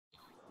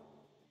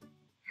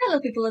Hello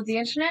people of the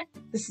internet,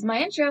 this is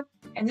my intro,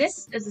 and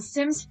this is the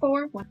Sims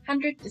 4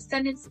 100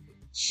 Descendants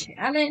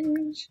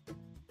Challenge.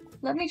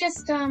 Let me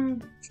just,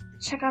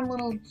 check on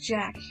little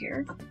Jack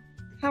here.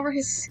 How are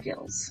his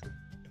skills?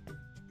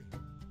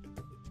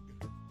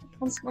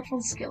 Which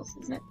one's skills,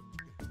 isn't it?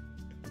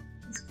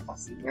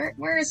 Let's see, where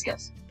are his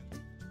skills?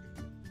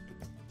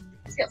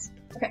 Skills,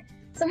 okay.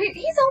 So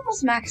he's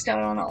almost maxed out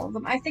on all of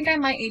them. I think I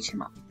might age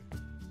him up.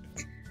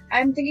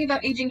 I'm thinking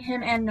about aging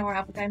him and Nora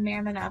up, which I may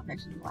or may not have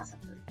mentioned in the last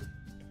episode.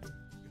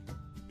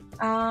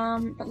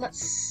 But let's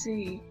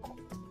see.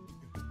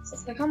 So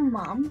let's click on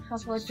Mom.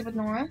 How's her relationship with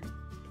Nora?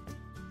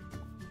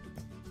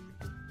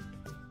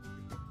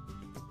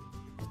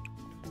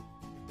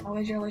 How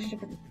is your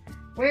relationship with...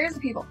 Where's the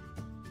people?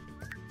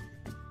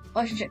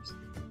 Relationships.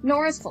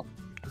 Nora's full.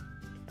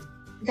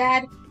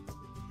 Dad.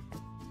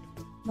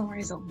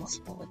 Nora's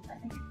almost full with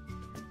that.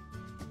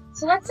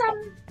 So let's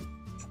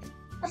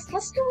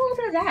do a little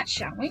bit of that,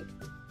 shall we?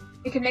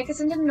 We can make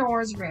this into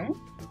Nora's room.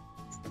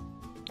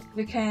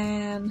 We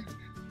can...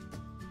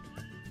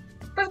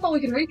 First of all,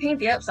 we can repaint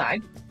the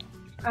outside.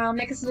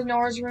 Make this into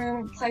Nora's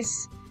room,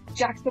 place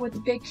Jack's bed with the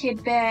big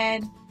kid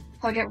bed,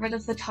 probably get rid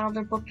of the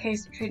toddler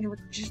bookcase, change it with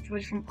just a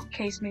different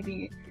bookcase,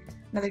 maybe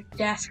another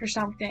desk or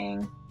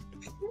something.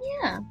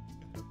 Yeah.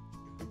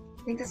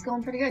 I think that's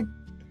going pretty good.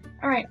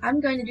 Alright,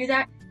 I'm going to do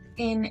that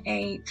in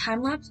a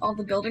time-lapse, all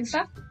the building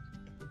stuff.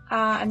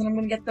 And then I'm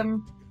going to get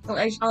them, I'll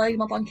age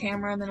them up on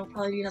camera, and then it'll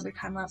probably be another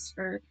time-lapse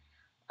for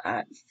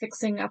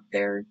fixing up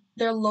their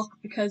look,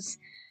 because,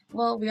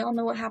 well, we all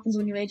know what happens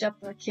when you age up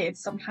the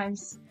kids.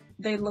 Sometimes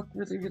they look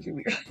really, really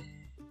weird.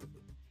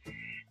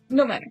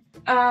 No matter.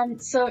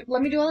 So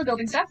let me do all the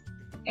building stuff,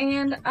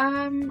 and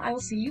I will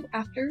see you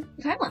after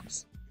the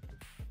time-lapse.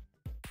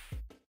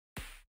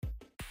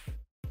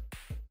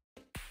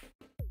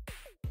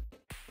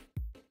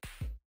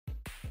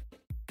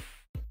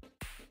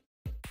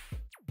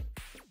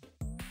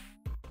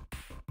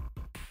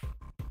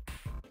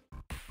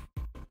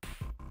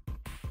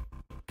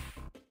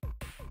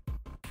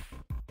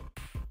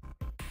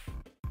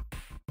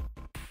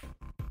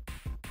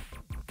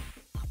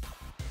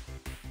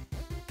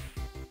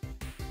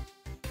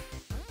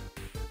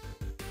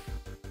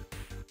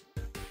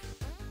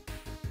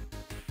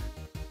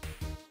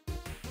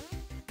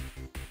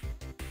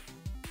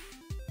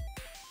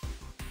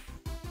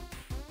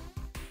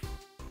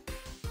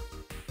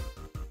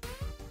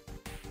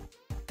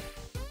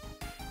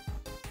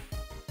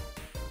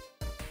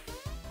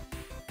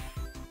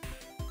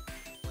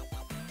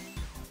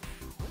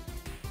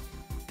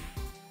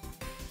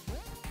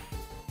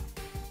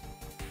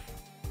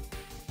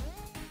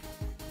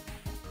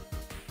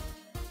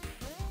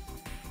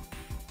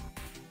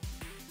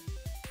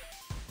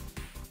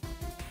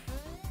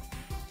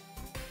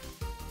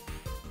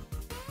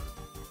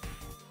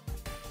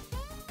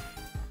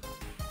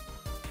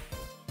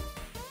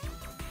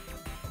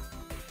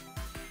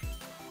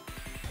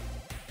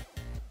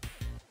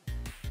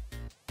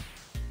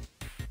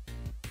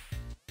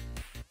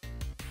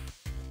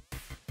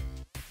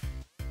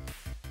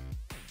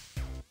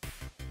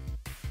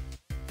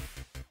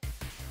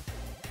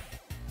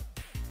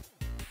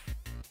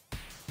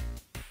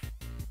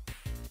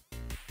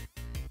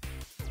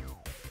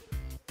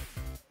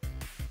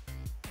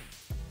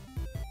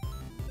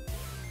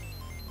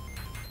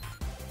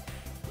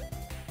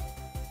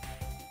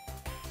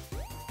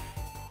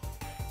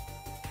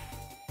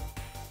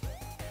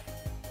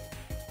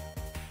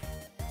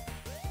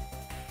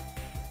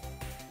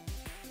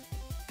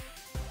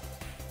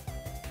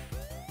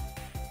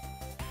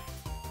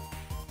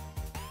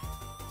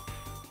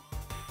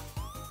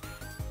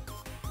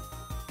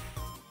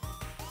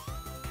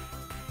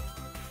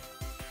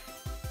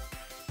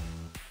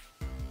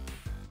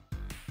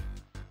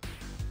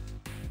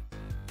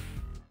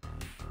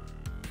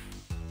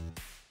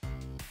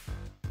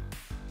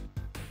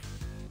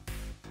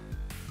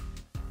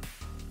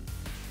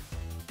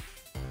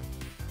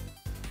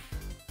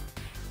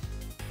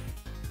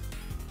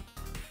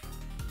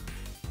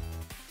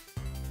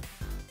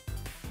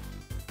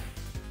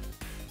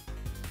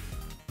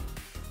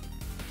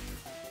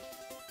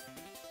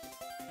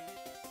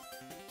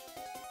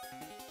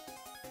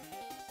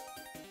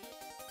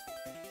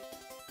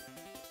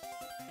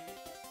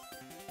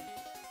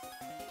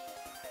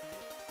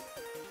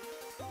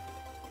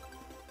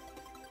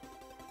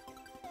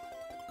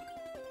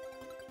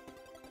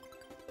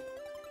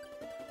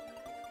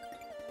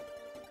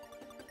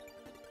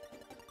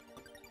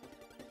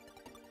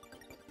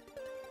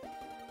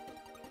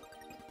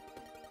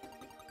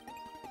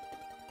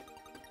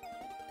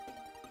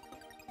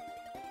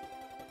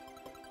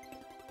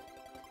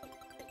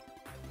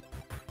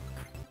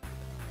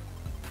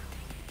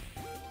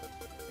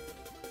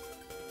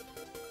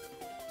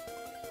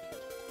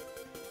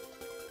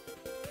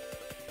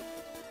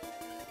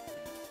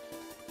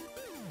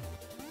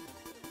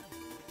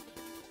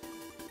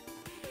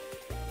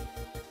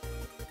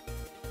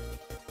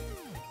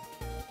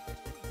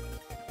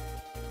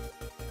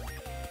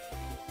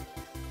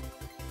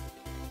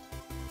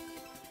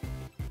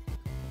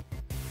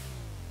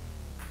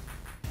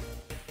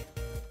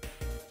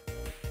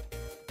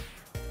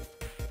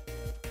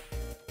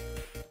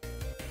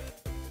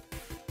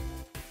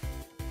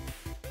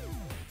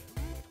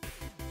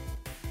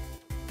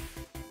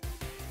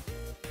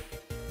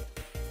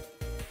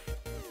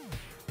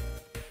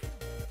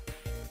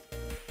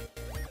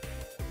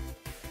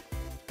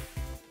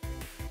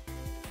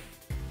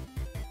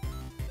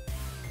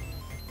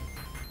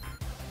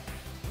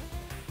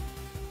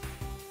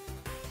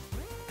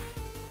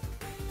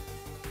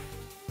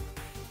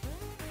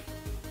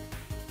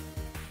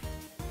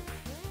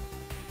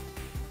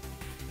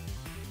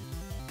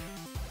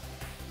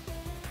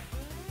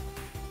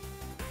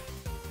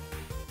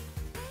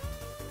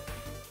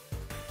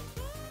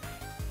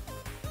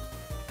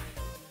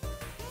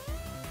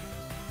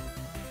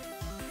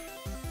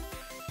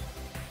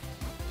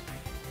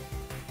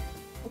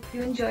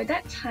 You enjoyed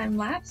that time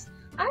lapse.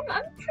 I'm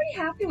pretty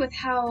happy with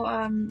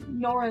how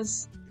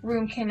Nora's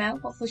room came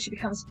out. Hopefully she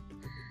becomes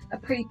a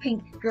pretty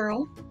pink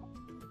girl.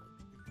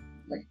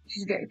 Like,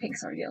 she's very pink,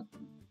 sort of deal.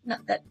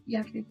 Not that you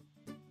have to be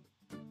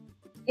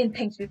in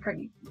pink to be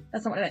pretty.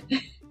 That's not what I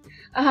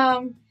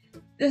meant.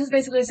 This is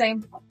basically the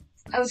same.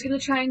 I was gonna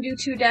try and do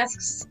 2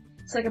 desks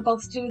so they could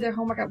both do their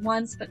homework at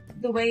once, but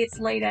the way it's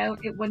laid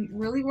out, it wouldn't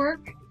really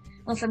work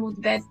unless I moved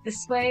the bed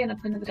this way and I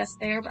put another desk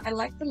there. But I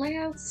like the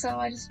layout, so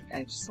I just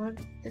sort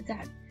of did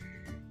that.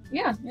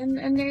 Yeah,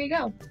 and there you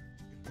go.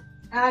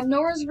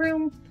 Nora's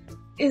room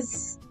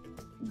is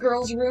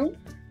girls' room.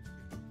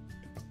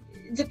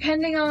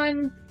 Depending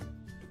on,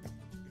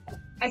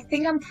 I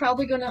think I'm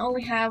probably gonna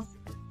only have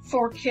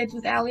 4 kids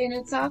with Allie and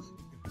it's off.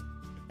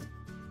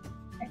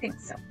 I think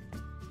so.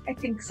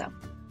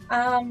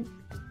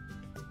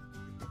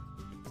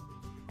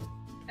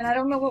 And I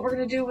don't know what we're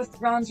gonna do with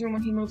Ron's room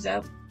when he moves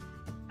out.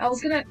 I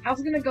was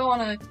gonna go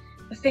on a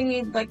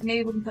thingy, like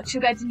maybe we can put 2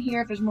 beds in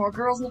here if there's more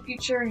girls in the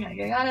future, and yada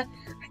yada.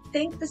 I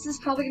think this is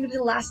probably gonna be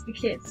the last of the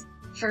kids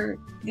for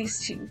these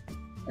 2.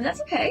 And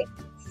that's okay.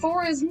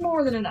 4 is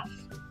more than enough.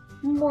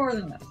 More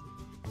than enough.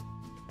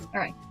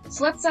 Alright,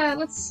 so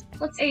let's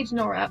age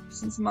Nora up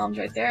since Mom's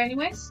right there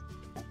anyways.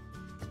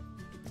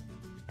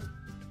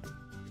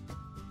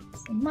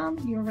 So Mom,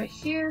 you're right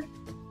here.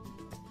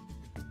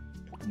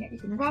 Yeah, you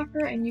can rock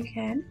her and you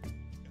can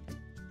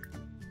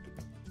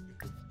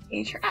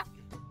age her up.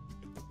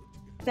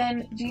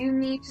 Then, do you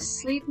need to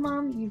sleep,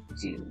 Mom? You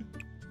do.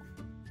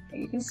 Okay,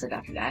 you can sleep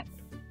after that.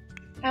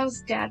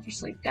 How's Dad for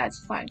sleep? Dad's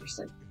fine for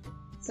sleep.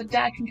 So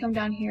Dad can come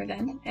down here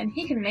then, and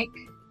he can make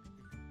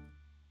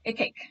a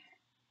cake.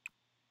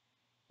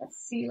 Let's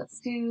see,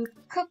 let's do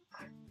cook.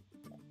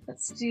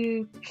 Let's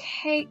do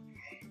cake.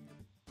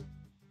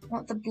 I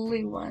want the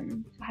blue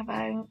one. Have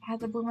I had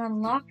the blue one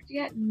unlocked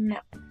yet? No.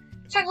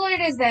 Chocolate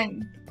it is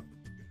then!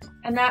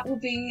 And that will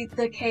be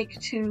the cake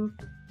to,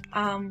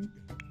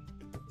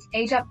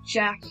 age up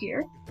Jack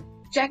here.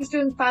 Jack is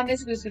doing fine,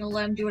 basically just gonna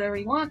let him do whatever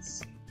he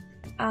wants.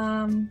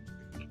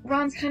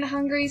 Ron's kinda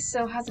hungry,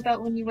 so how's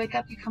about when you wake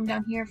up, you come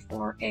down here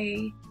for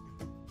a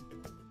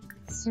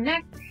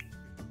snack?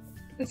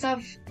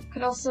 Gustav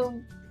could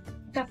also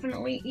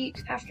definitely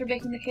eat after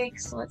baking the cake,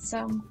 so let's,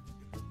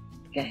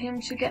 get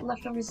him to get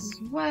leftovers as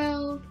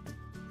well.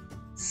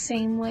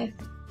 Same with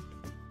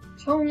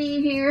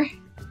Tony here.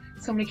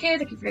 So many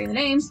kids, I keep forgetting the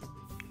names.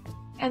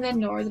 And then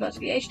Nora's about to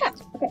be aged up.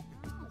 Okay.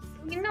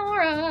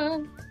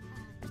 Nora!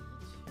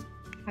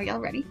 Are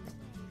y'all ready?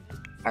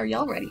 Are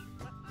y'all ready?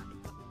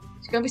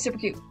 It's gonna be super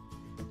cute.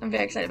 I'm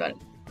very excited about it.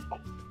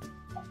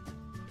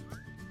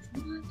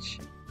 So much.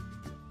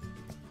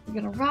 We're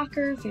gonna rock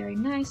her. Very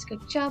nice.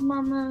 Good job,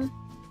 Mama.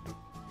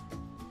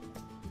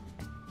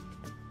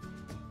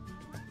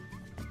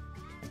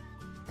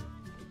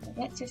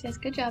 Yes, yes, yes.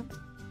 Good job.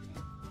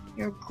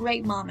 You're a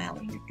great mom,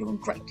 Allie. You're doing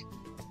great.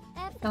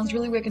 Sounds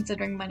really weird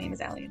considering my name is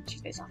Allie and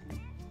she's based on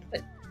me.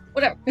 But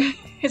whatever.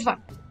 It's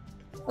fine.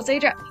 Let's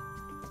age up.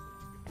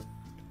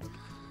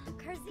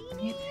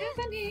 It's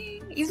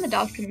happening. Even the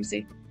dogs can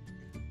see.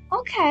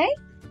 Okay.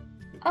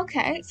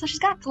 Okay, so she's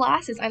got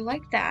glasses. I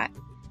like that.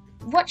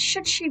 What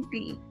should she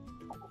be?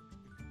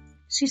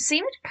 She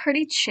seemed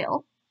pretty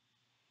chill.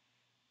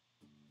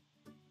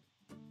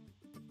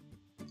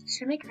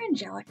 Should I make her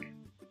angelic?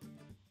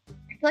 I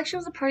feel like she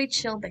was a pretty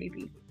chill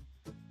baby.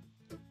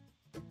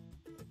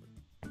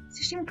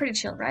 She seemed pretty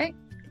chill, right?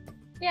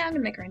 Yeah, I'm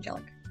gonna make her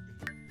angelic.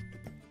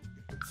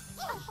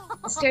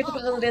 As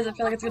stereotypical as it is, I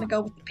feel like it's gonna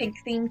go with the pink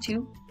theme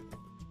too.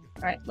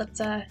 Alright, let's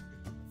oh, I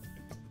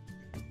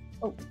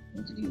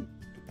need to do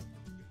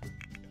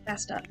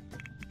fast up.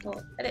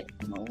 Well, edit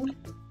mode.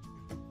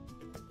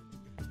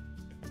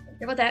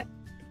 Care about that.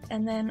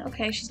 And then,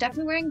 okay, she's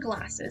definitely wearing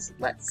glasses.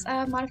 Let's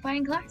modify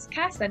in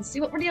cast then, see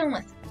what we're dealing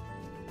with.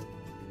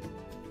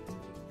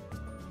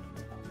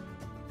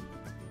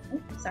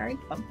 Oh, sorry,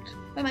 bumped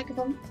my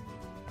microphone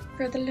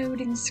for the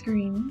loading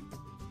screen.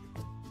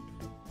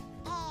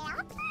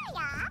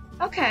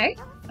 Okay,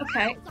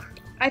 okay.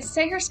 I'd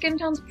say her skin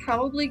tone's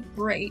probably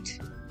great.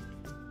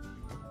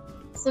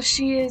 So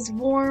she is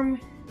warm,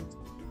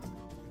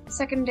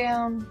 2nd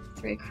down,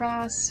 3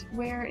 across.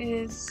 Where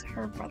is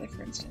her brother,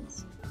 for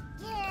instance?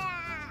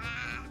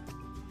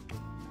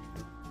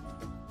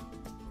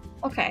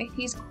 Okay,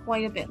 he's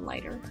quite a bit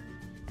lighter.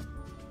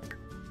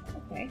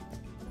 Okay,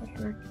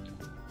 her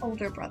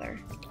older brother.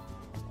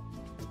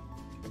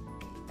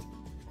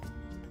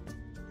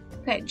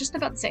 Okay, just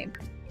about the same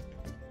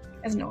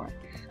as Nora.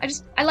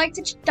 I like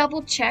to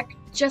double check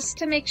just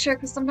to make sure,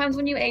 because sometimes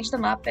when you age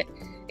them up,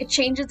 it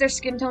changes their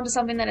skin tone to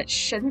something that it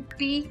shouldn't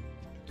be.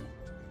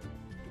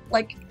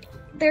 Like,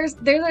 there's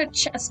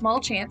a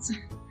small chance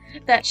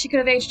that she could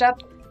have aged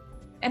up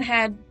and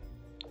had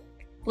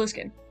blue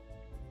skin,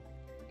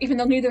 even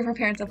though neither of her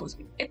parents have blue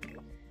skin.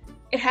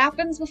 It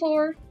happens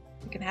before.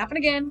 It can happen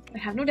again. I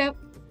have no doubt.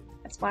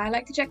 That's why I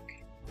like to check.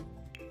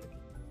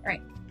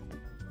 Alright.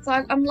 So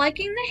I'm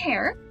liking the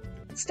hair.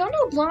 Still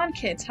no blonde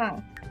kids,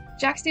 huh?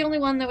 Jack's the only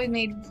one that we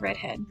made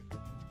redhead.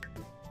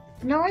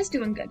 Nora's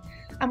doing good.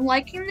 I'm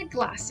liking the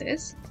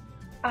glasses.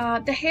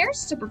 The hair's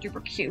super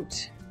duper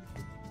cute.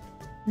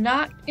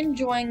 Not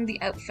enjoying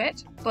the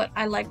outfit, but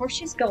I like where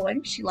she's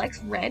going. She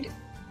likes red.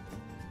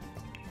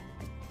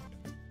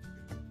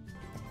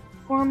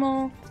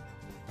 Formal,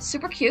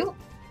 super cute.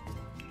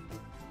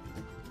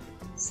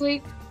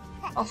 Sleep,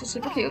 also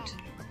super cute.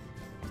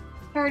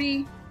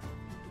 Party,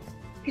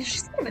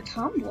 she's kind of a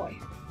tomboy,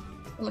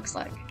 it looks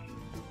like.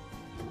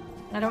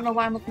 And I don't know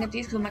why I'm looking at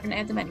these because I'm not going to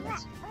add them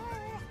anyways.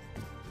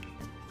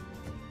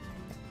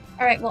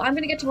 Alright, well I'm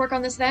going to get to work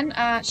on this then.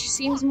 She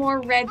seems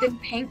more red than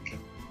pink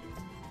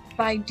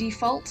by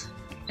default,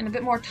 and a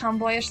bit more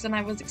tomboyish than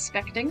I was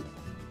expecting.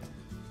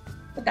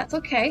 But that's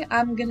okay,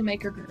 I'm going to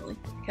make her girly,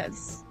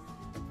 because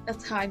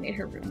that's how I made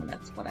her room, and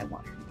that's what I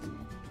want her to do.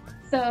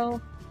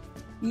 So,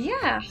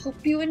 yeah,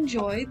 hope you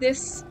enjoy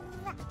this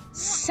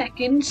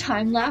second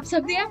time-lapse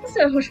of the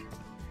episode.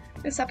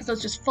 This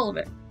episode's just full of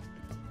it.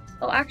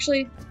 Oh,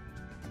 actually,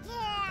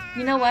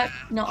 you know what?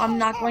 No, I'm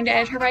not going to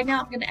edit her right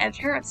now. I'm going to edit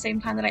her at the same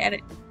time that I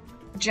edit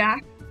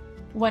Jack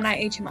when I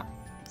age him up.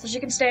 So she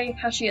can stay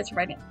how she is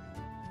right now.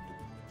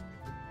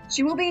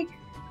 She will be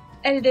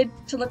edited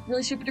to look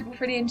really super duper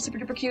pretty and super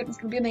duper cute, and it's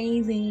gonna be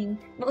amazing.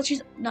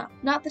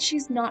 Not that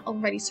she's not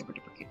already super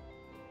duper cute.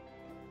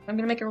 I'm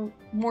gonna make her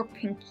more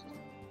pinky.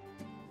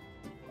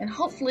 And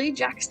hopefully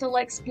Jack still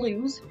likes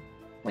blues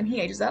when he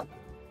ages up.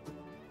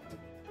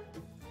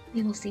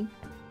 You will see.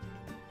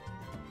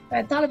 But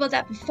I thought about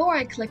that before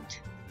I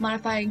clicked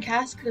modify and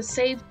cast, could have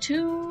saved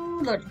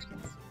 2 loading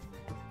screens.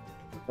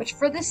 Which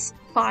for this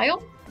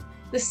file,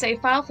 this save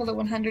file for the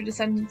 100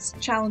 Descendants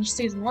Challenge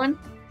Season 1,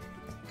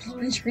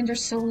 loading screens are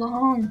so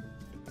long.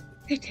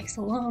 They take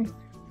so long.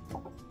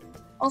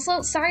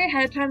 Also, sorry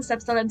ahead of time this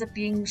episode ends up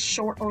being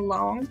short or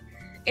long.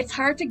 It's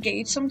hard to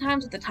gauge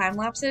sometimes with the time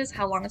lapses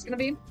how long it's gonna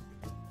be.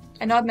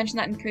 I know I've mentioned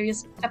that in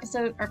previous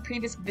episode or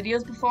previous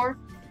videos before,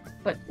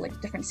 but like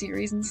different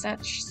series and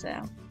such, so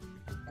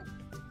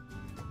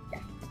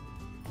yeah.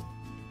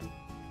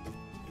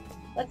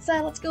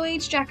 Let's go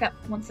age Jack up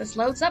once this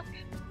loads up.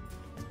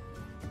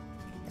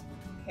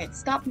 Okay, it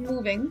stopped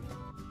moving.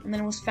 And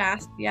then it was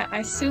fast. Yeah, I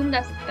assume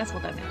that's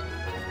what that meant.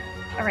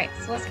 Alright,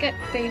 so let's get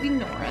baby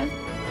Nora.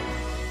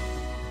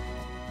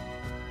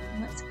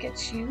 And let's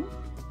get you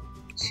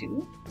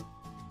to...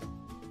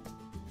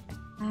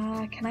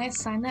 can I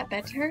assign that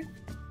bed to her?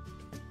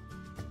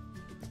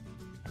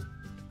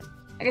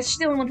 I guess she's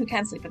the only one who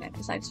can sleep in it,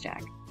 besides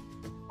Jack.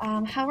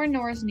 How are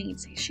Nora's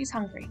needs? She's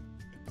hungry.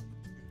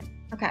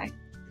 Okay.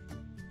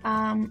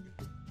 I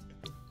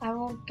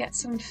will get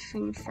some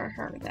food for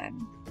her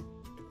then.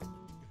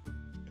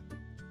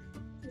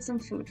 Some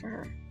food for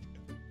her.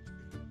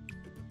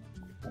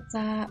 Let's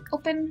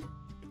open.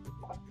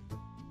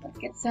 Let's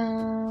get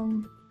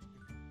some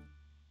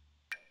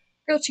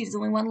grilled cheese. There's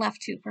only one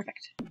left too.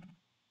 Perfect.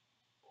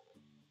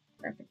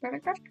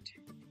 Perfect.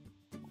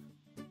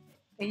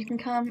 Okay, you can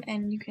come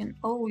and you can.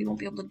 Oh, you won't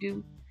be able to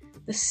do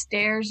the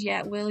stairs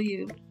yet, will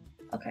you?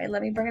 Okay,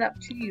 let me bring it up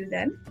to you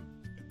then.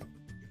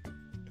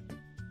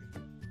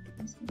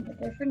 Just put it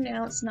there for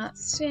now. It's not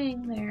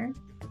staying there.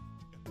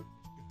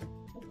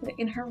 I'll put it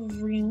in her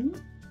room.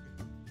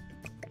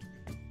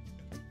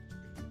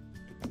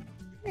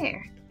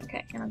 There.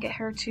 Okay, and I'll get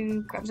her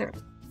to grab zero.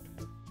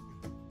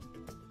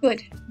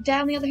 Good.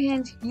 Dad, on the other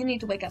hand, you need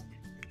to wake up.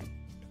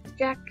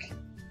 Jack,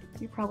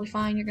 you're probably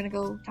fine. You're gonna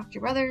go talk to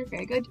your brother.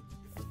 Very good.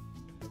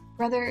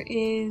 Brother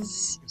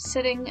is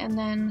sitting and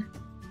then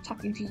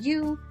talking to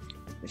you,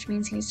 which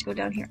means he needs to go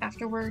down here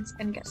afterwards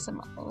and get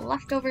some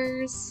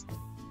leftovers.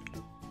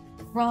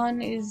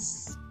 Ron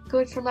is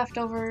good for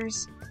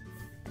leftovers.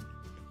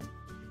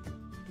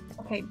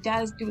 Okay,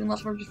 Dad is doing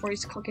leftovers before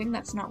he's cooking.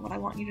 That's not what I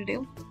want you to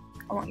do.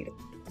 I want you to...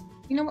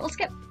 You know what? Let's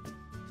get...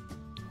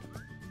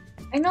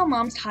 I know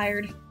Mom's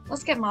tired.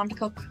 Let's get Mom to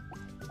cook.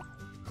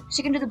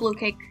 She can do the blue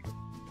cake.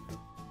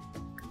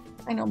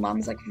 I know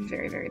Mom's like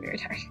very, very, very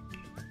tired.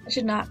 I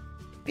should not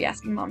be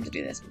asking Mom to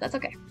do this, but that's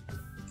okay.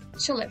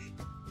 She'll live.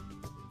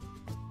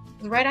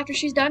 Right after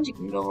she's done, she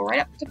can go right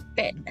up to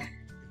bed.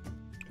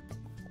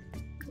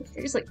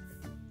 Seriously.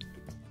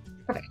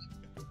 Perfect.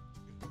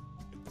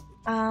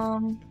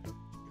 And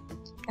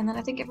then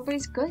I think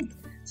everybody's good.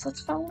 So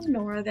let's follow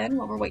Nora then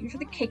while we're waiting for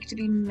the cake to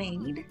be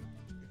made.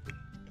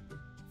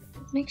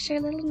 Let's make sure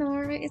little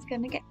Nora is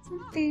gonna get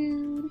some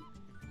food.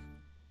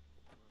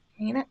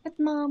 Hanging out with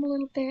Mom a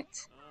little bit.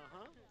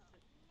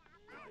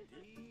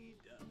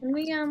 Can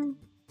we,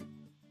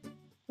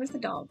 where's the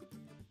dog?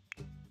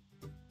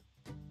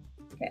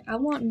 Okay, I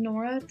want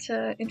Nora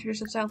to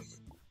introduce herself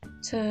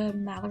to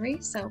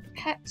Mallory, so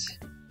pet,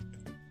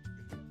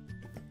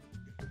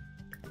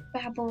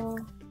 babble,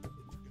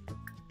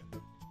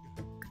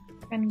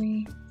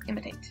 friendly,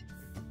 imitate.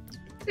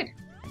 Good.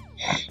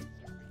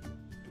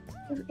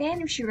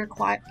 And if she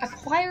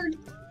acquired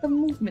the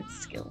movement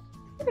skill.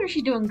 I think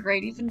she's doing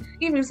great, even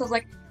if it's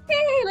like,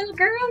 hey little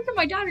girl, you're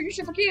my daughter, you're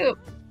super cute.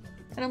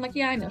 And I'm like,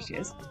 yeah, I know she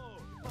is.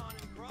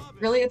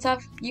 Really, it's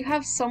tough. You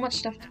have so much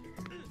stuff.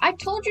 I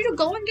told you to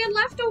go and get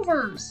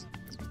leftovers.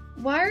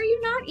 Why are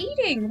you not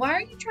eating? Why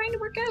are you trying to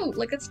work out?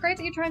 Like, it's great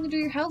that you're trying to do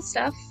your health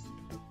stuff.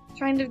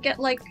 Trying to get,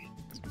 like,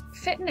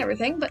 fit and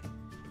everything, but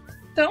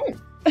don't.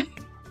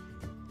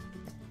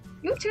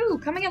 You too,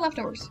 come and get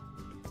leftovers.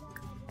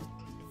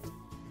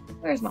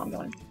 Where's Mom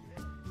going?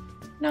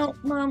 No,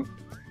 Mom.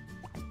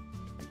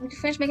 We need to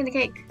finish making the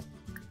cake.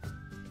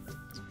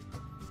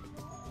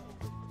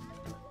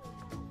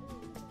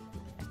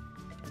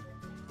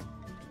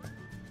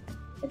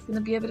 It's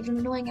gonna be a bit of an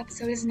annoying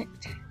episode, isn't it?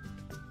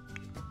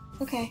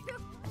 Okay.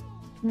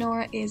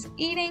 Nora is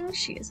eating.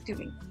 She is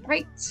doing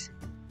great.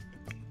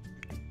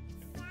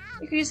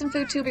 You could use some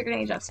food too, but you're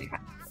gonna age up, so you're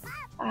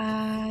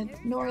fine.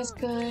 Nora's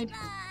good.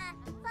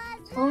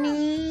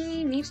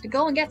 Tony needs to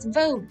go and get some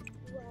food.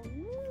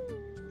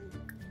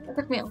 A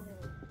quick meal.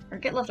 Or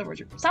get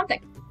leftovers or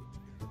something.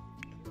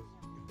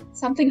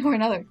 Something or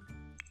another.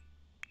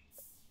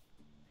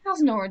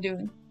 How's Nora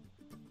doing?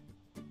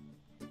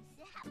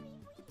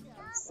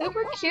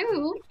 Super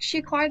cute. She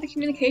acquired the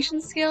communication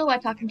skill by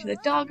talking to the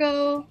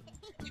doggo.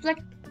 She's like,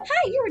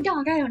 hi, you're a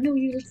dog. I don't know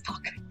you. Let's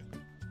talk.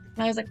 And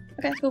I was like,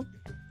 okay, cool.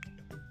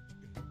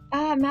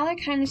 Mallory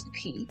kind of needs to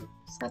pee.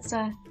 So let's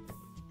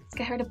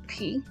get her to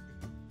pee.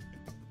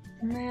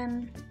 And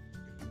then,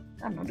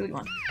 I don't know, do what you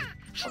want.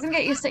 I was gonna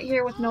get you to sit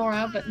here with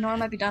Nora, but Nora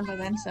might be done by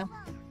then, so.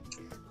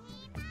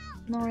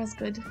 Nora's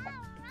good.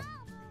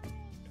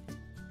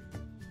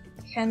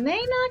 Can they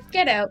not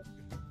get out?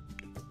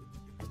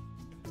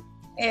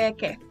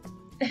 Okay.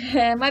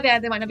 My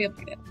bad, they might not be able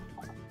to get out.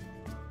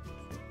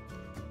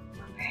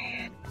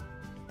 Alright.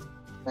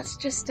 Let's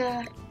just,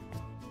 let's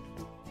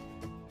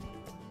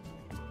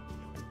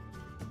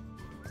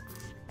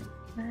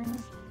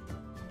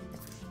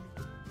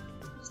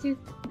do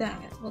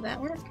that. Will that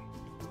work?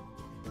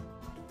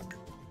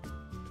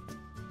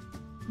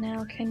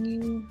 Now, can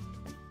you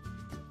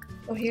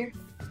go here?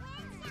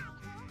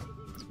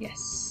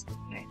 Yes.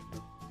 Alright.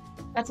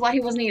 That's why he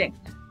wasn't eating.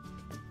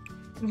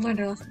 We've learned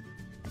our lesson.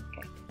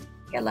 Okay.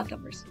 Get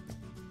leftovers.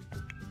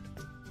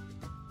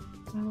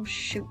 Oh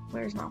shoot,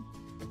 where's Mom?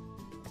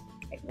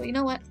 Okay, well, you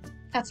know what?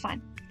 That's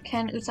fine.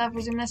 Can Utsav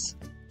resume this?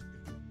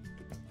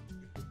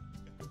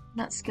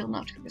 Not skilled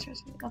enough to cook this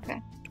recipe.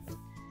 Okay.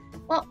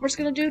 Well, we're just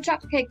gonna do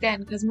chocolate cake then,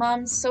 because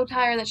Mom's so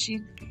tired that she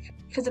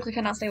physically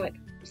cannot stay awake.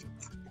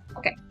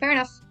 Okay, fair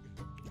enough.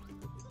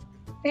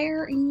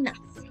 Fair enough.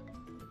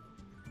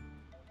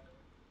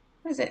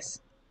 What is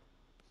this?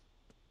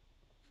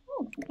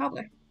 Oh, fruit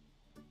cobbler.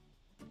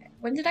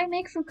 When did I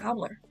make fruit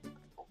cobbler?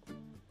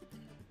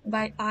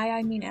 By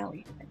I mean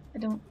Ellie. I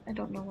don't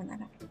know when that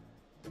happened.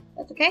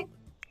 That's okay.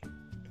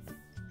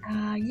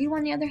 You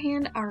on the other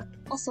hand are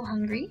also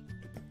hungry.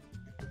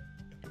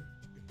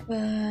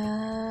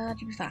 But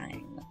you'll be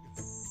fine.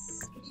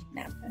 Let's get you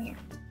down here.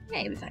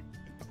 Yeah, you'll be fine.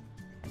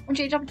 Once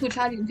you age up into a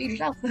child, you can feed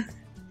yourself.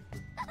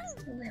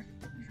 Still live.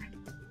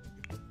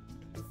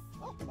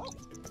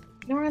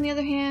 Nora, on the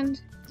other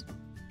hand,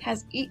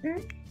 has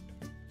eaten.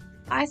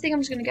 I think I'm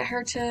just gonna get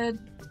her to,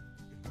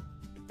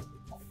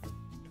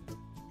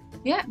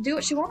 yeah, do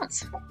what she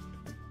wants.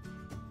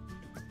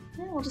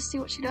 Yeah, we'll just see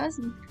what she does,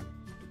 and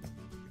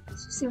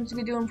she seems to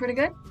be doing pretty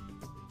good.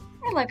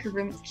 I like her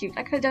room; it's cute.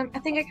 I think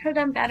I could have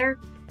done better.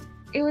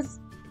 It was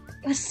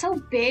so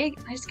big.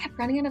 I just kept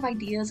running out of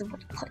ideas of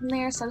what to put in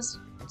there, so I just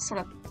sort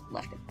of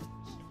left it.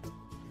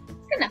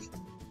 It's good enough.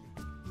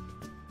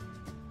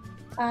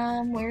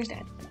 Where's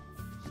Dad?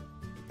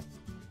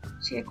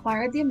 She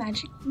acquired the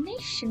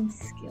imagination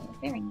skill.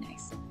 Very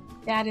nice.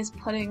 Dad is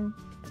putting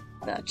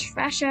the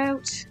trash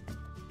out.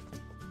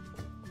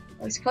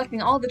 Oh, he's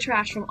collecting all the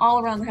trash from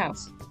all around the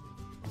house.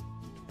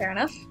 Fair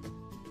enough.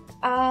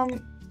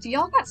 Do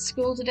y'all got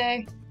school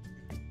today?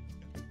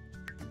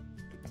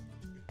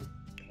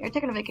 You're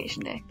taking a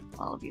vacation day,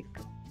 all of you.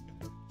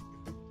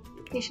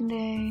 Vacation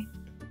day.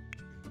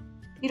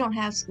 You don't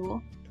have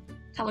school.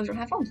 Tellers don't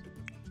have phones.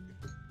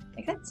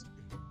 Makes sense.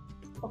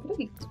 Okie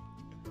dokie.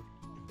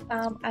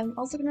 I'm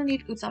also gonna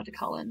need Utsav to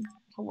call in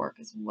to work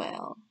as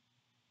well.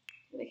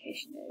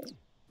 Vacation day.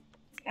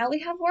 Ellie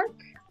have work?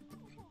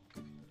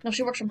 No,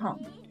 she works from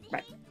home.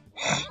 Right.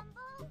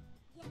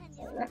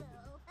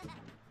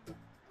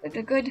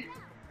 Good.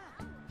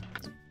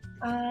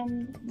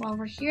 While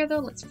we're here though,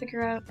 let's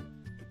figure out.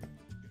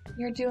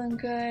 You're doing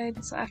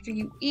good. So after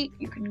you eat,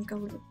 you can go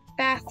to the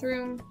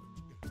bathroom.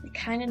 You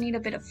kind of need a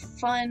bit of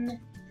fun.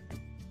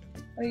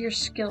 What are your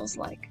skills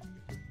like?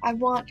 I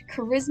want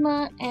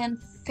charisma and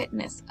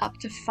fitness up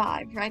to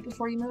 5 right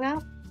before you move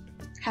out.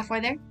 Halfway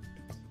there.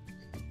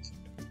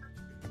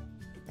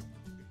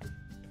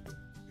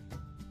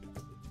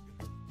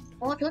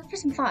 Well, if you're looking for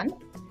some fun,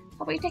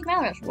 how about you take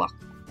Mallory out for a walk?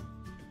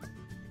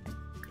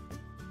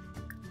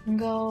 And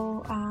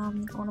go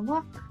on a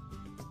walk.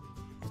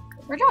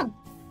 Go for a jog.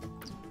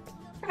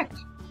 Perfect.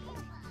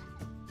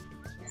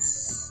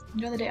 Yes.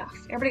 Enjoy the day off.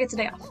 Everybody gets a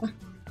day off.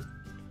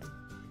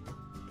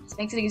 Just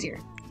makes it easier.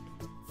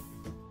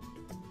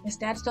 Is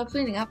Dad still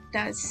cleaning up?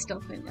 Dad is still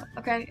cleaning up.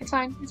 Okay, it's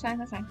fine. It's fine.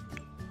 That's fine.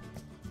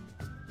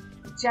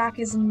 Jack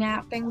is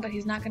napping, but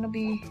he's not gonna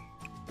be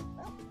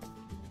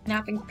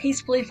napping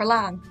peacefully for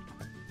long.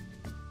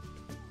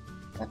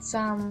 Let's,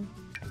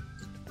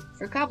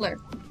 fruit cobbler.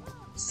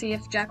 See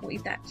if Jack will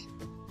eat that.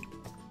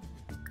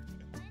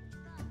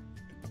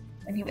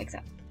 And he wakes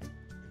up.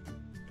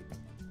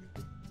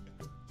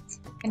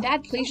 Can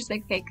Dad please just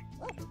make a cake?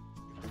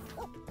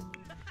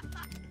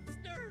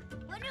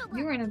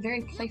 You were in a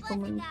very playful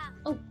mood.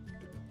 Oh,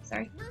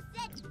 sorry.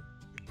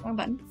 Wrong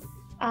button.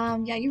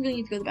 Yeah, you really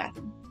need to go to the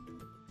bathroom.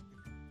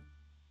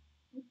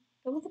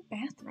 Go to the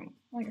bathroom.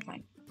 Oh, you're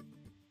fine.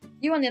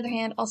 You, on the other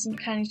hand, also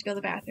kind of need to go to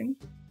the bathroom.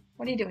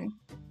 What are you doing?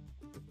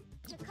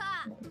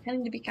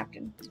 Pretending to be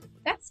captain.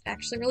 That's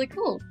actually really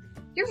cool.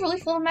 You're really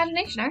full of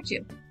imagination, aren't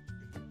you?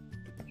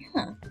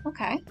 Yeah,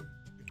 okay.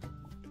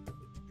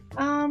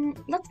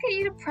 Let's get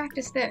you to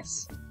practice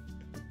this.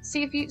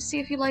 See if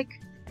you like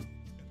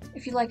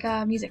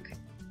music.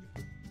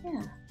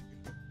 Yeah.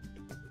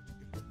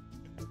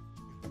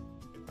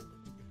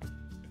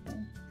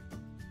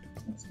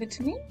 That's good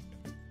to me.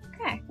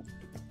 Okay.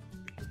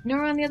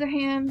 Nora, on the other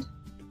hand,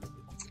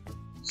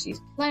 she's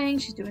playing,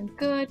 she's doing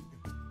good.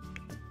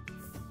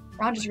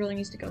 Ron just really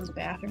needs to go to the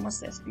bathroom. What's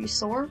this? Are you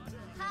sore?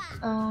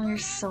 Oh, you're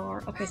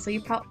sore. Okay, so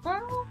you probably...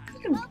 Oh, you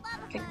can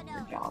pick up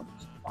your job.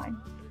 It's fine.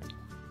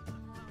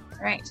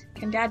 Alright,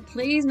 can Dad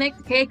please make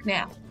the cake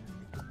now?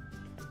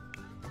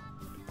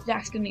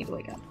 Jack's gonna need to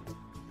wake up.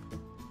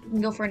 You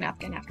can go for a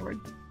napkin afterward.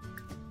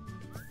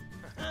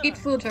 Eat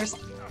food first.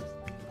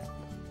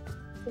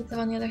 Pizza,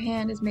 on the other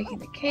hand, is making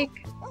the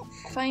cake.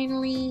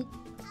 Finally.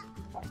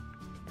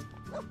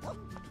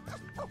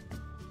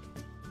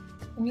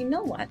 And you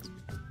know what?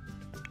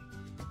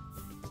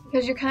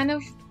 Because you're kind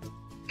of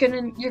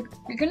gonna you're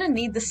gonna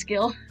need the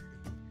skill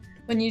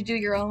when you do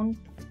your own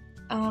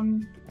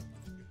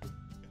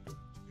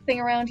thing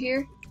around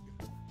here.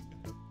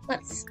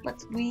 Let's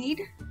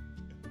weed.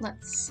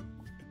 Let's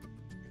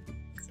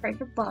spray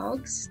for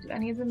bugs. Do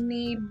any of them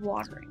need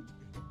watering?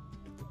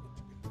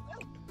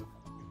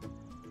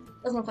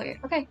 Doesn't look like it.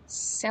 Okay,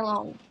 sell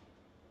all.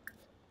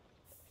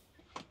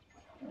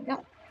 There we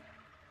go.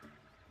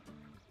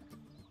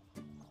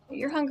 Okay,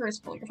 your hunger is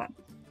full, you're fine.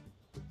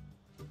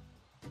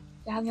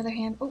 Dad, on the other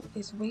hand,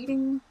 is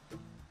waiting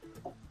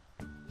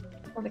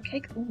for the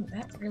cake. Ooh,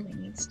 that really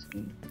needs to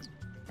be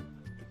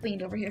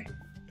cleaned over here.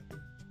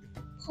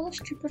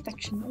 Polished to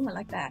perfection. Oh, I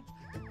like that.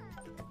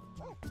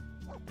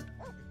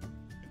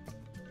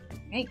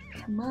 Alright,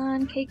 come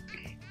on, cake.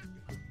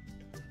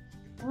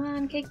 Come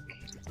on, cake.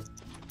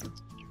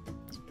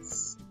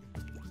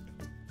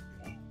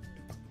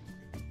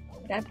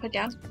 Dad, put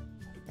down.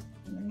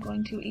 And I'm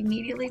going to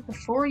immediately,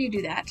 before you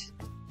do that,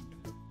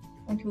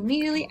 I'm going to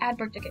immediately add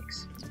birthday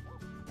cakes.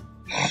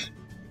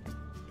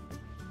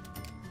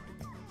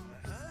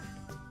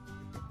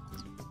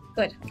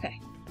 Good, okay.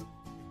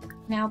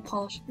 Now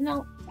polish.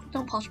 No,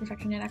 don't polish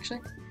perfection yet,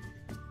 actually.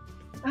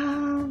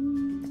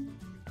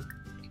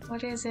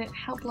 What is it?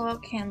 Help blow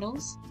out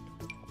candles.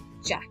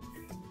 Jack.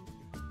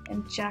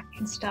 And Jack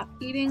can stop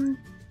eating.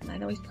 I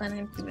know he's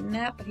planning to do a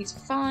nap, but he's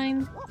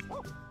fine.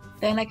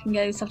 Then I can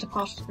get himself to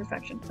polish to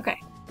perfection. Okay.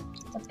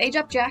 Let's age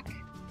up Jack.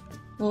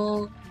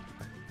 We'll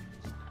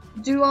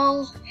do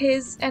all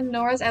his and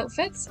Nora's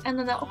outfits, and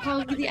then that will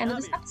probably be the end of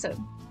this episode.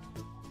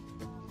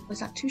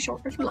 It's not too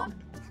short or too long.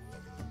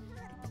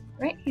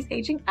 Right, he's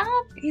aging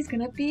up. He's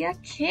gonna be a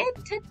kid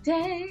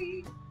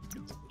today.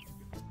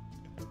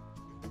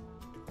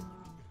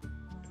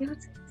 See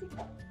what's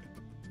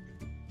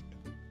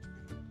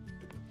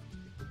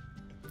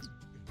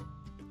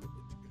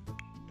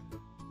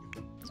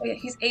Oh yeah,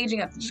 he's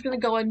aging up. I'm just gonna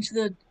go into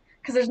the...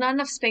 Because there's not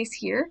enough space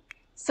here.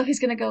 So he's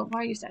gonna go...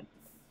 Why are you sad?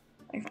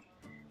 Okay, fine.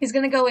 He's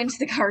gonna go into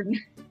the garden.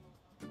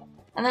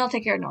 And then I'll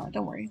take care of Nora.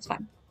 Don't worry, it's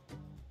fine.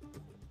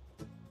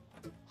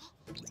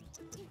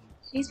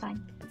 She's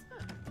fine.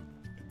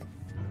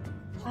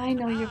 I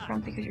know you're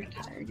grumpy because you're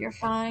tired. You're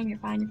fine, you're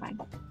fine, you're fine.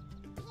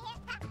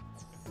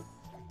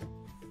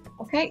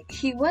 Okay,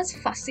 he was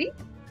fussy.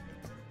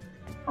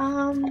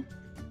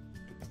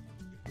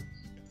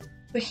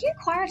 But he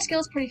acquired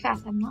skills pretty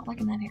fast. I'm not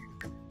liking that hair.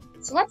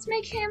 So let's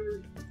make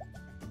him...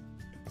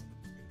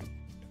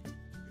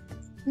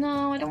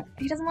 No, I don't...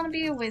 He doesn't want to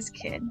be a whiz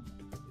kid.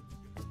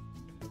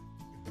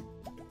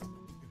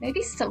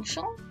 Maybe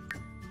social?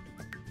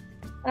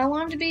 I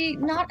want him to be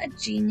not a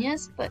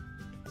genius, but...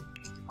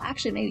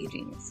 Actually, maybe a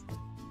genius.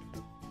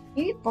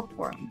 Maybe a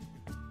bookworm.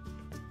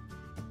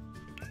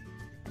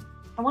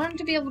 I want him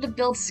to be able to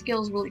build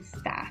skills really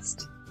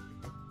fast.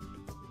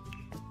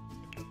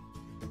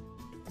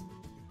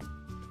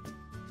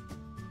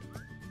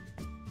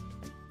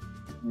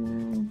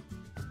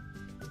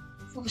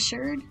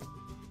 Self-assured?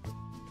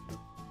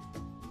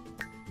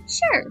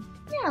 Sure.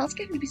 Yeah, let's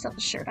get him to be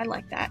self-assured. I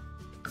like that.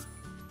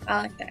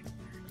 I like that.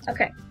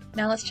 Okay,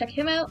 now let's check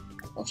him out.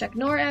 We'll check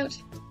Nora out.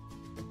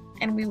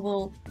 And we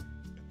will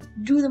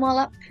do them all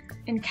up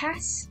in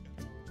Cass.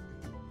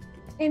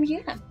 And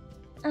yeah,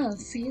 I'll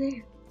see you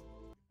there.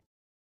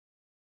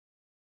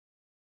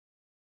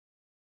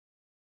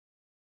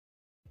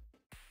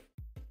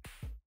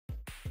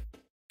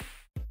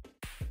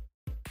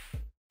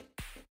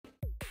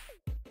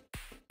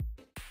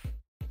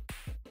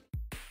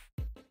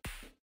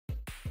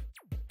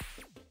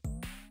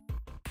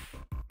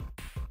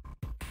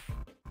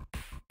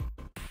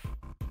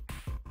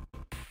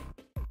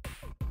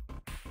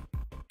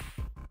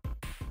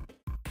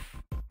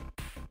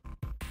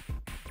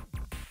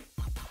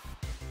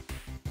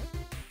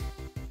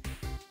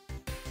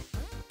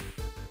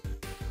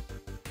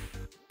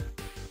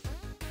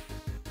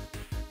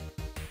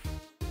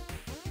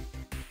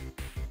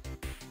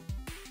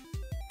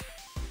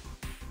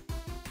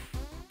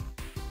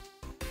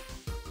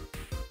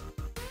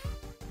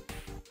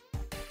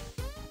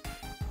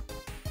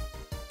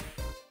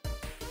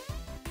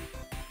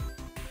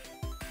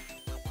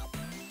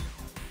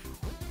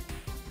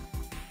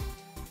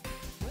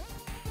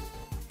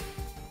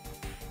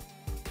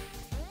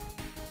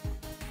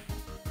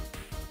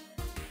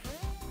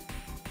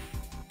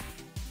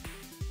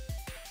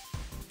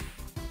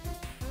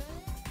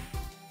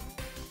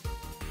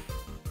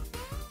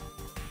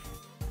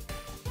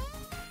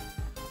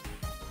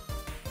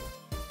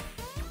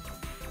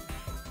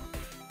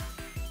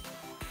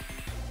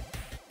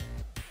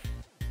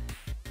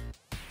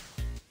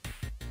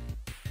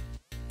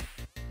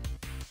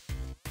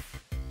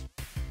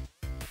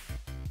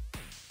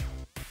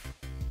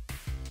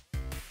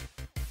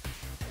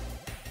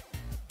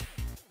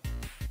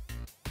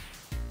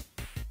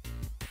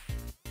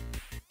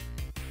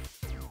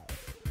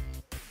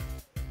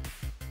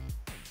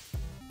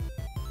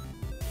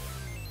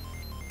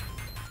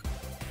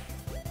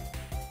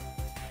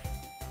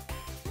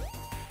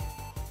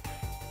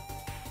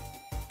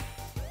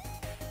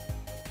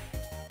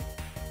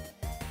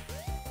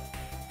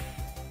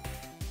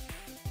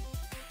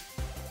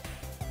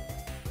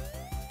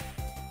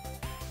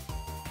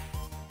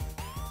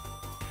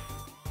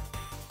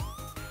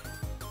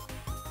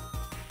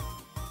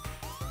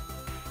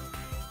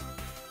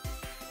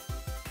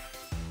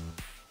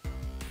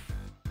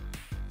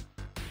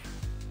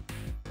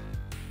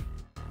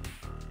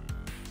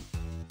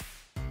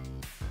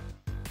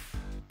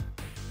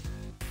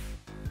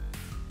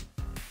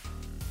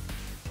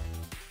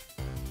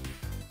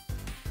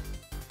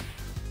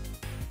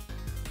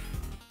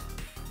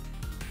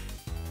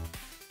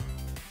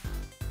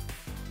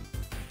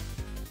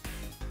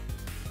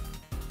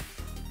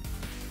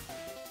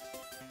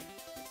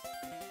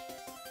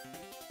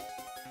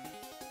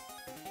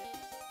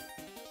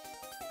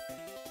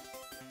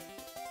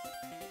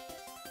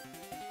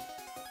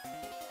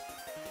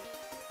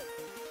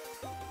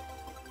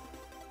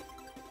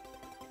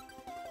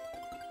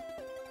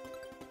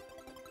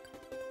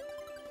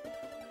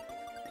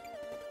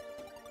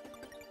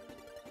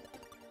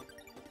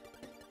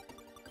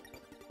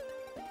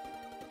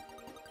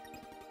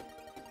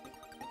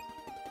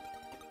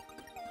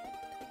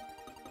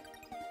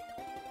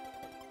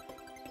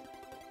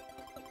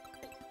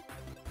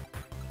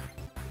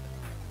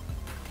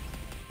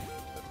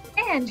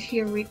 And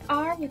here we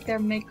are with their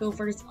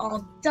makeovers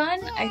all done.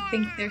 I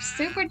think they're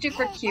super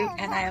duper cute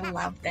and I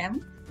love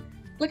them.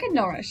 Look at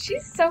Nora,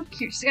 she's so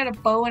cute. She's got a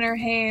bow in her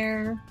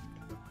hair.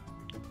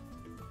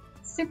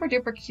 Super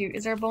duper cute.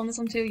 Is there a bow in this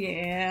one too?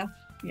 Yeah.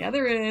 Yeah,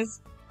 there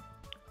is.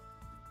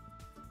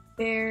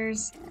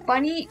 There's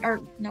Bunny,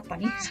 or not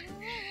Bunny,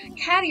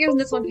 cat ears in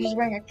this one because she's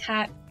wearing a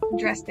cat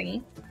dress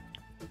thingy.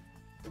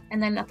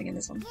 And then nothing in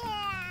this one.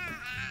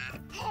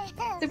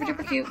 Super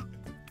duper cute.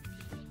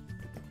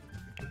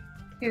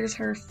 Here's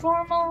her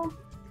formal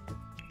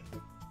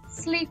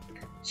sleep.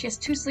 She has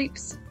 2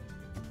 sleeps.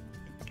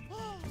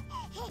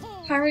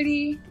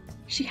 Party.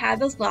 She had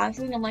those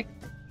glasses and I'm like,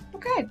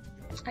 okay,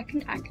 I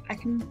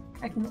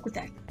can work with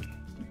that.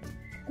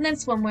 And then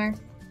swimwear.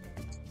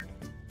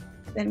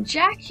 Then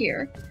Jack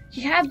here,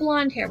 he had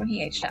blonde hair when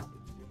he aged up.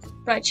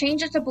 But I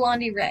changed it to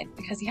blondie red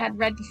because he had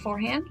red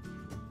beforehand.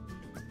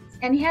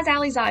 And he has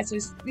Allie's eyes, so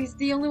he's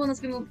the only one that's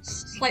gonna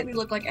slightly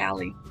look like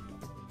Allie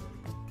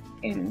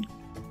in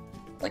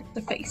like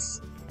the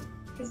face.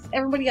 Because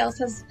everybody else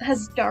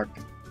has dark,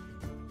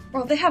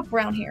 well, they have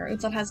brown hair.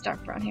 Utsav has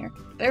dark brown hair.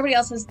 But everybody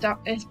else has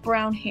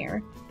brown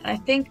hair. And I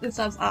think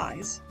Utsav's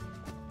eyes.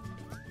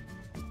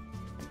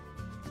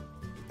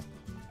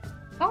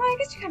 Oh, I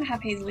guess you kind of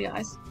have hazily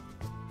eyes.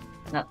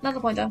 Not the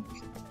point though.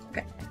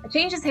 Okay. I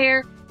changed his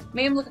hair,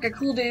 made him look like a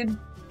cool dude.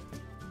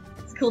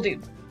 He's a cool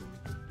dude.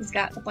 He's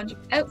got a bunch of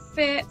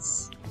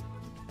outfits.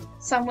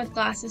 Some with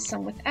glasses,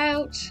 some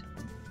without.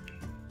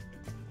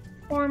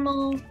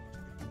 Formal.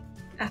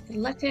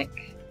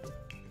 Athletic.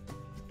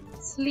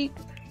 Sleep.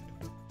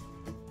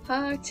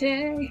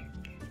 Party.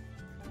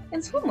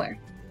 And swimwear.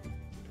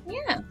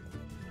 Yeah.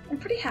 I'm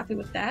pretty happy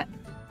with that.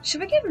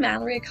 Should we give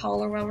Mallory a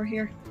collar while we're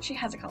here? She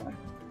has a collar.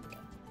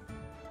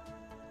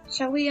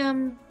 Shall we,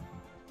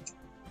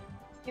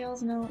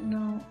 Tails?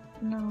 No.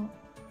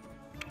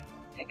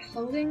 Pick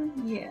clothing?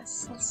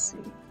 Yes. Let's see.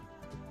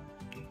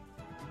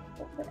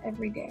 For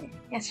every day.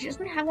 Yeah, she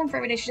doesn't have one for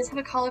every day. She just have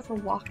a collar for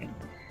walking.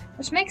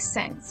 Which makes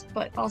sense,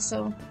 but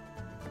also...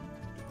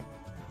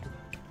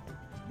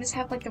 just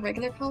have, like, the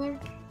regular color.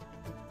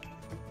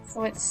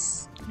 So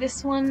it's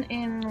this one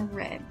in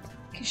red.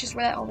 Can she just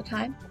wear that all the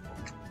time?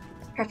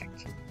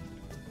 Perfect.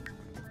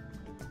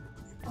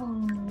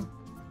 Oh...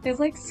 there's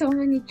like so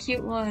many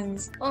cute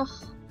ones. Oh,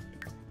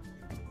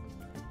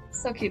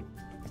 so cute.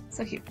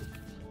 So cute.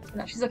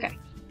 No, she's okay.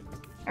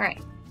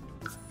 Alright.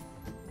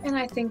 And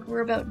I think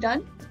we're about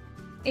done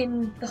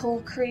in the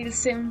whole Create a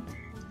Sim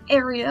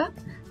area.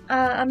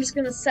 I'm just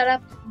gonna set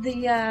up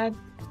the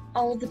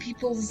all of the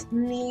people's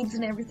needs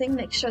and everything,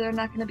 make sure they're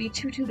not gonna be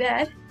too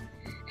bad.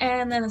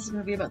 And then this is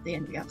gonna be about the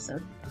end of the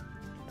episode.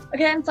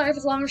 Again, sorry if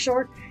it's long or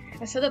short.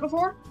 I said that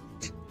before.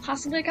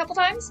 Possibly a couple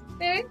times,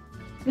 maybe.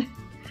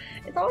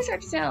 It's always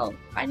hard to tell.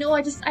 I know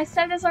I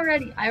said this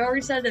already. I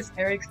already said this.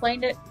 I already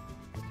explained it.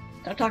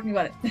 Don't talk to me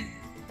about it.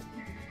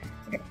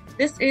 Okay,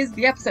 this is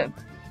the episode.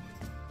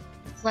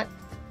 Let's let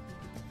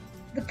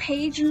the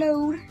page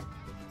load.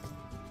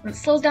 When it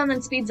slows down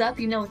and speeds up,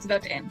 you know it's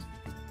about to end.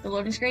 The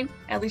loading screen,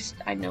 at least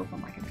I know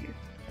from my computer.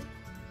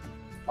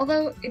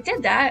 Although, it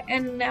did that,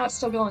 and now it's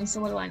still going,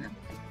 so what do I know?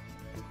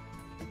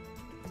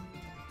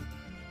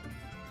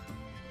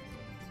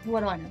 What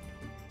do I know?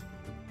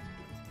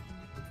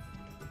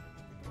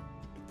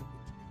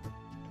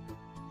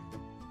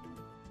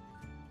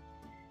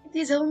 It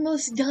is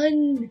almost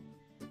done!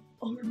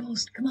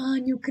 Almost. Come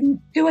on, you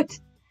can do it!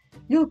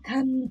 You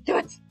can do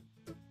it!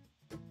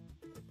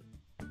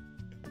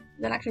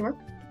 Did that actually work?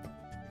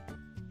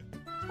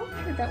 Oh,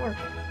 how did that work?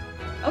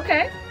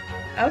 Okay.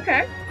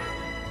 Okay.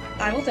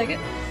 I will take it.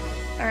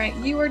 Alright,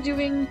 you are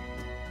doing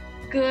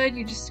good.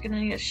 You're just gonna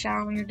need a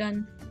shower when you're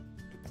done.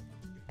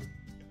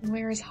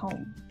 Where is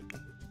home?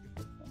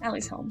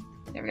 Allie's home.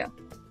 There we go.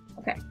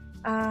 Okay.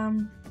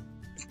 Ron,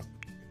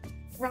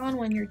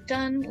 when you're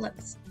done,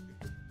 let's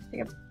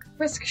take a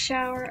brisk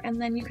shower, and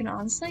then you can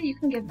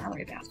give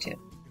Mallory a bath too.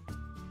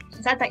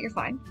 Besides that, you're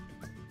fine.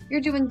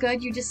 You're doing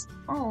good. You just,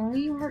 oh,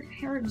 you hurt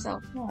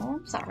himself. Oh,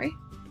 I'm sorry.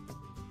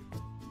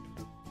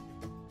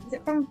 Is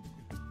it from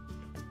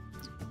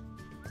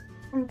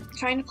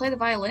trying to play the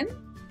violin?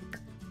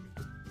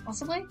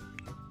 Possibly?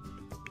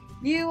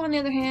 You, on the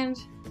other hand,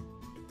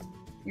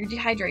 you're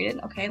dehydrated.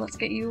 Okay, let's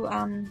get you,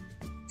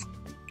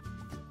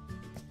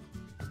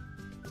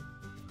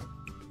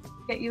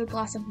 get you a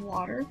glass of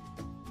water.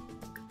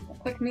 A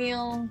quick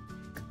meal.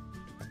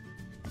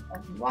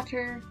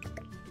 Water.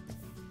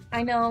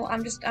 I know,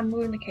 I'm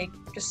moving the cake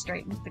just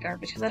straight into the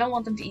garbage because I don't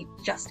want them to eat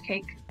just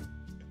cake.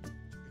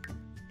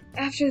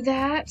 After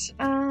that,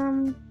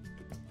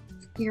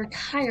 you're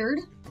tired.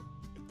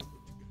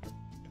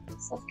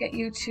 So let's get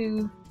you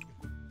to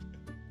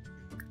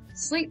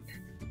sleep.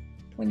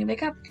 When you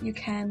wake up, you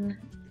can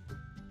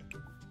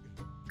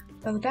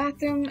go to the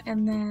bathroom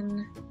and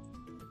then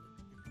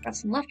grab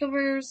some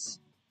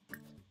leftovers.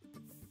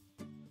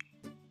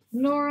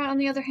 Nora, on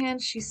the other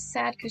hand, she's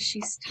sad because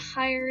she's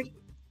tired.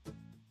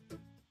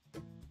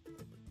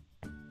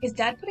 Is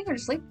Dad putting her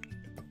to sleep?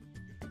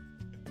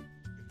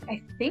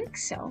 I think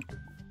so.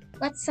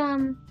 Let's,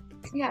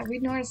 yeah,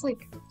 read Nora to sleep.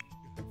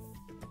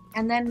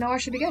 And then Nora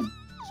should be good.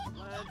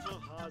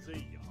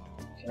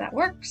 So that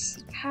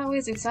works. How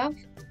is Usav?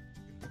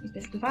 He's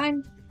basically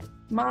fine.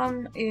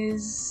 Mom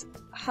is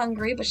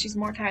hungry, but she's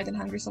more tired than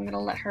hungry, so I'm gonna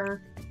let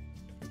her...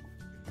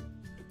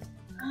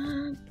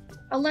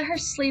 I'll let her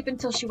sleep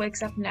until she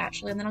wakes up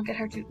naturally, and then I'll get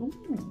her to...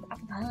 Ooh,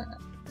 apple pie.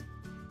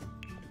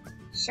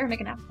 Sure,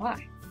 make an apple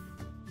pie.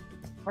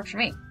 Works for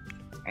me.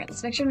 Alright,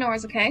 let's make sure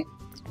Nora's okay.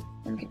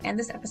 And we can end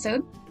this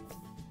episode.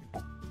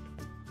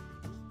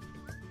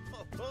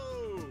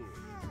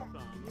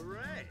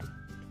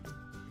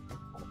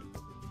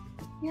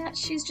 Yeah,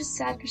 she's just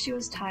sad because she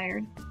was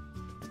tired.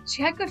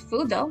 She had good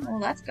food though. Well,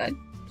 that's good.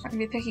 She's not gonna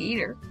be a picky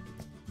eater.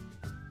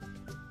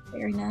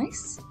 Very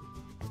nice.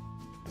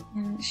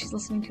 And she's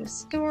listening to a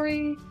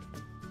story.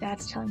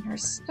 Dad's telling her a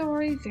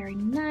story. Very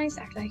nice.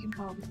 After that, he can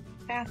probably go to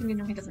the bathroom,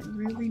 even though he doesn't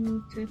really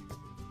need to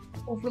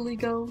overly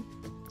go.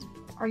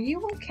 Are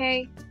you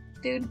okay,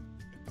 dude?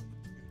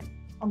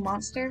 A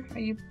monster? Are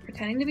you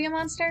pretending to be a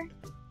monster?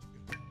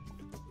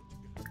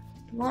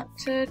 You want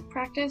to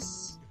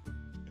practice?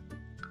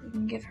 You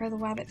can give her the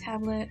Wabbit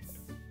tablet.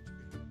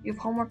 You have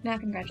homework now,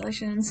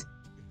 congratulations.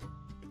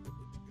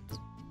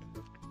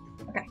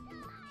 Okay.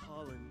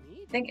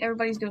 I think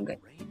everybody's doing good.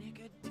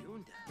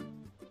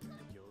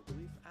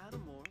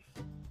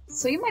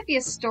 So you might be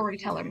a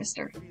storyteller,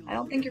 mister. I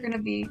don't think you're gonna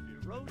be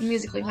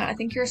musically fun. I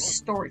think you're a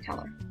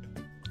storyteller.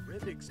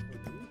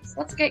 So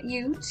let's get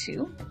you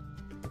to...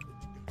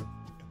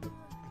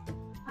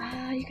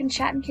 you can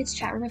chat in kids'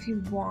 chat room if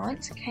you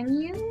want. Can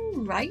you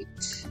write?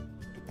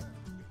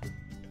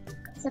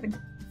 7.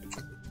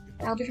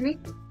 That'll do for me.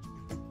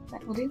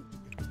 That will do.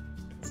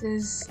 This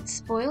is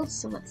spoiled,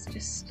 so let's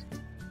just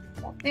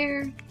put that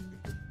there.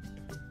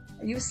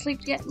 Are you asleep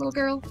yet, little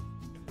girl?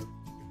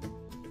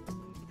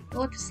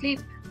 Go to sleep.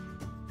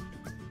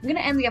 I'm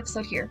gonna end the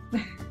episode here.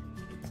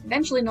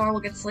 Eventually Nora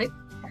will get to sleep.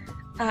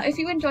 If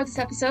you enjoyed this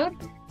episode,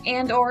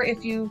 and or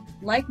if you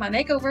like my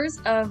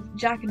makeovers of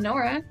Jack and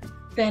Nora,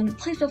 then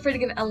please feel free to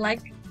give it a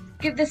like.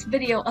 Give this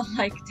video a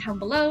like down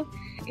below.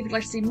 If you'd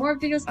like to see more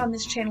videos on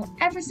this channel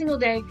every single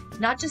day,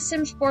 not just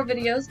Sims 4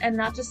 videos and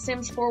not just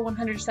Sims 4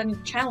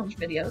 170 challenge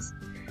videos,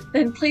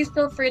 then please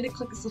feel free to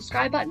click the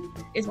subscribe button.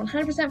 It's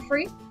 100%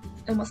 free,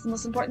 and what's the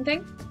most important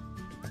thing?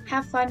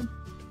 Have fun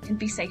and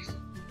be safe.